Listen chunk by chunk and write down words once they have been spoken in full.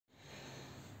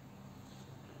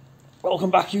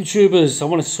Welcome back, YouTubers. I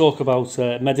want to talk about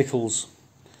medicals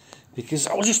because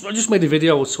I just made a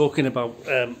video. I was talking about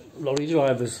lorry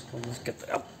drivers. Let's get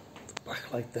that up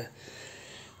back like that.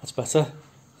 That's better.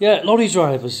 Yeah, lorry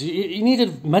drivers. You need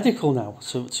a medical now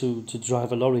to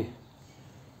drive a lorry.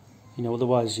 You know,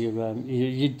 otherwise your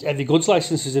heavy goods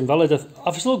license is invalid.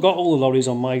 I've still got all the lorries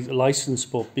on my license,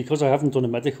 but because I haven't done a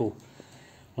medical,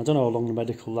 I don't know how long the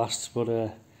medical lasts,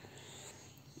 but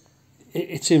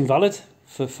it's invalid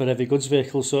for heavy goods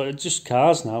vehicles. So it's just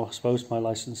cars now, I suppose, my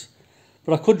license.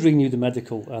 But I could renew the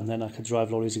medical and then I could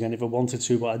drive lorries again if I wanted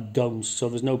to, but I don't. So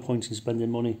there's no point in spending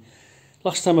money.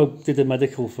 Last time I did a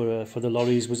medical for the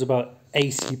lorries was about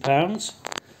 £80.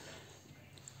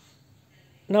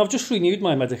 Now I've just renewed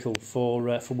my medical for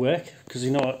work because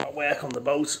you know I work on the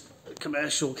boat,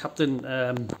 commercial captain,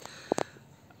 and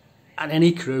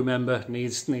any crew member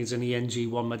needs an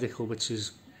ENG1 medical, which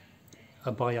is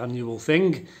a biannual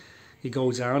thing. You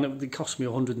go down, it cost me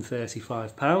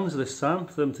 £135 this time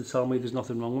for them to tell me there's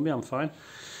nothing wrong with me, I'm fine.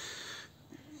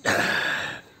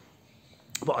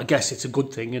 But I guess it's a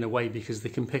good thing in a way because they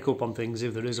can pick up on things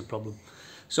if there is a problem.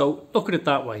 So look at it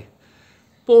that way.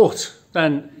 But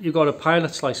then you've got a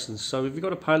pilot's license. So if you've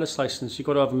got a pilot's license, you've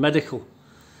got to have a medical.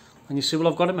 And you say, well,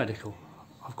 I've got a medical.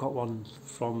 I've got one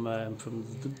from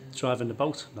driving the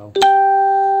boat. No,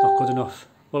 not good enough.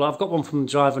 Well, I've got one from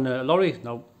driving a lorry.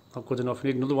 No, not good enough. I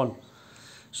need another one.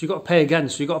 So you've got to pay again.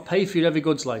 So you've got to pay for your heavy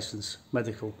goods license,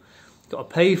 medical. You've got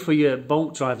to pay for your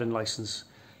boat driving license,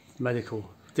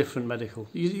 medical, different medical.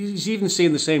 You're even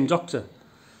seeing the same doctor.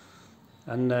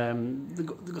 And they've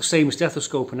got the same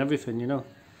stethoscope and everything, you know.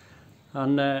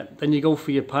 And then you go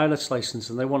for your pilot's license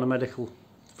and they want a medical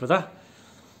for that.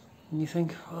 And you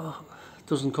think, oh,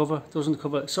 doesn't cover.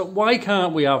 So why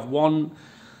can't we have one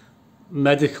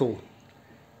medical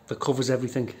that covers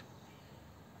everything?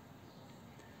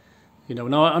 You know,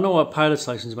 now I know a pilot's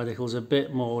license medical is a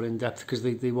bit more in depth because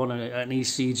they want an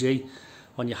ECG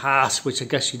on your heart, which I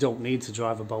guess you don't need to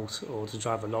drive a boat or to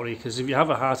drive a lorry, because if you have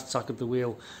a heart attack at the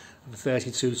wheel of a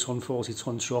 32-ton,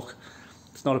 40-ton truck,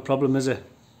 it's not a problem, is it?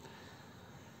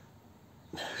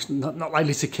 It's not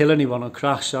likely to kill anyone or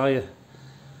crash, are you?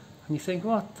 And you think,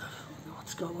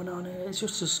 what's going on here? It's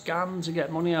just a scam to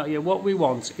get money out of you. What we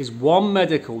want is one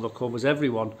medical that covers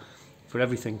everyone for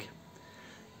everything.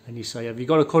 And you say, have you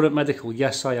got a current medical?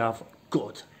 Yes, I have.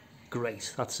 Good.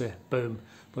 Great. That's it. Boom.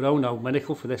 But oh no,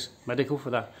 medical for this, medical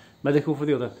for that, medical for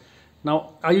the other.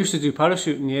 Now, I used to do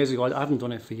parachuting years ago. I haven't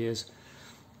done it for years.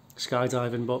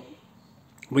 Skydiving, but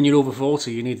when you're over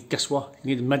 40, you need, guess what?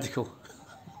 You need a medical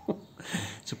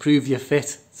to prove you're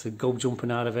fit to go jumping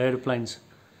out of aeroplanes.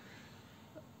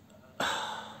 So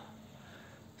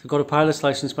got a pilot's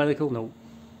license medical? No.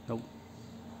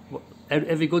 What,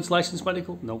 heavy goods license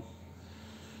medical? No.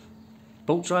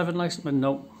 Boat driving license?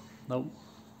 No.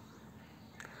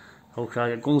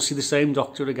 Okay, go and see the same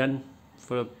doctor again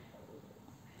for a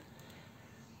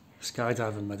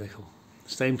skydiving medical.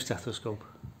 Same stethoscope.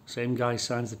 Same guy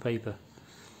signs the paper.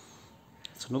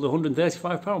 It's another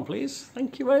 £135, please.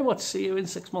 Thank you very much. See you in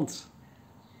 6 months.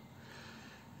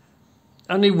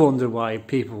 And they wonder why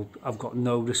people have got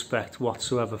no respect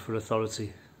whatsoever for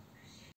authority.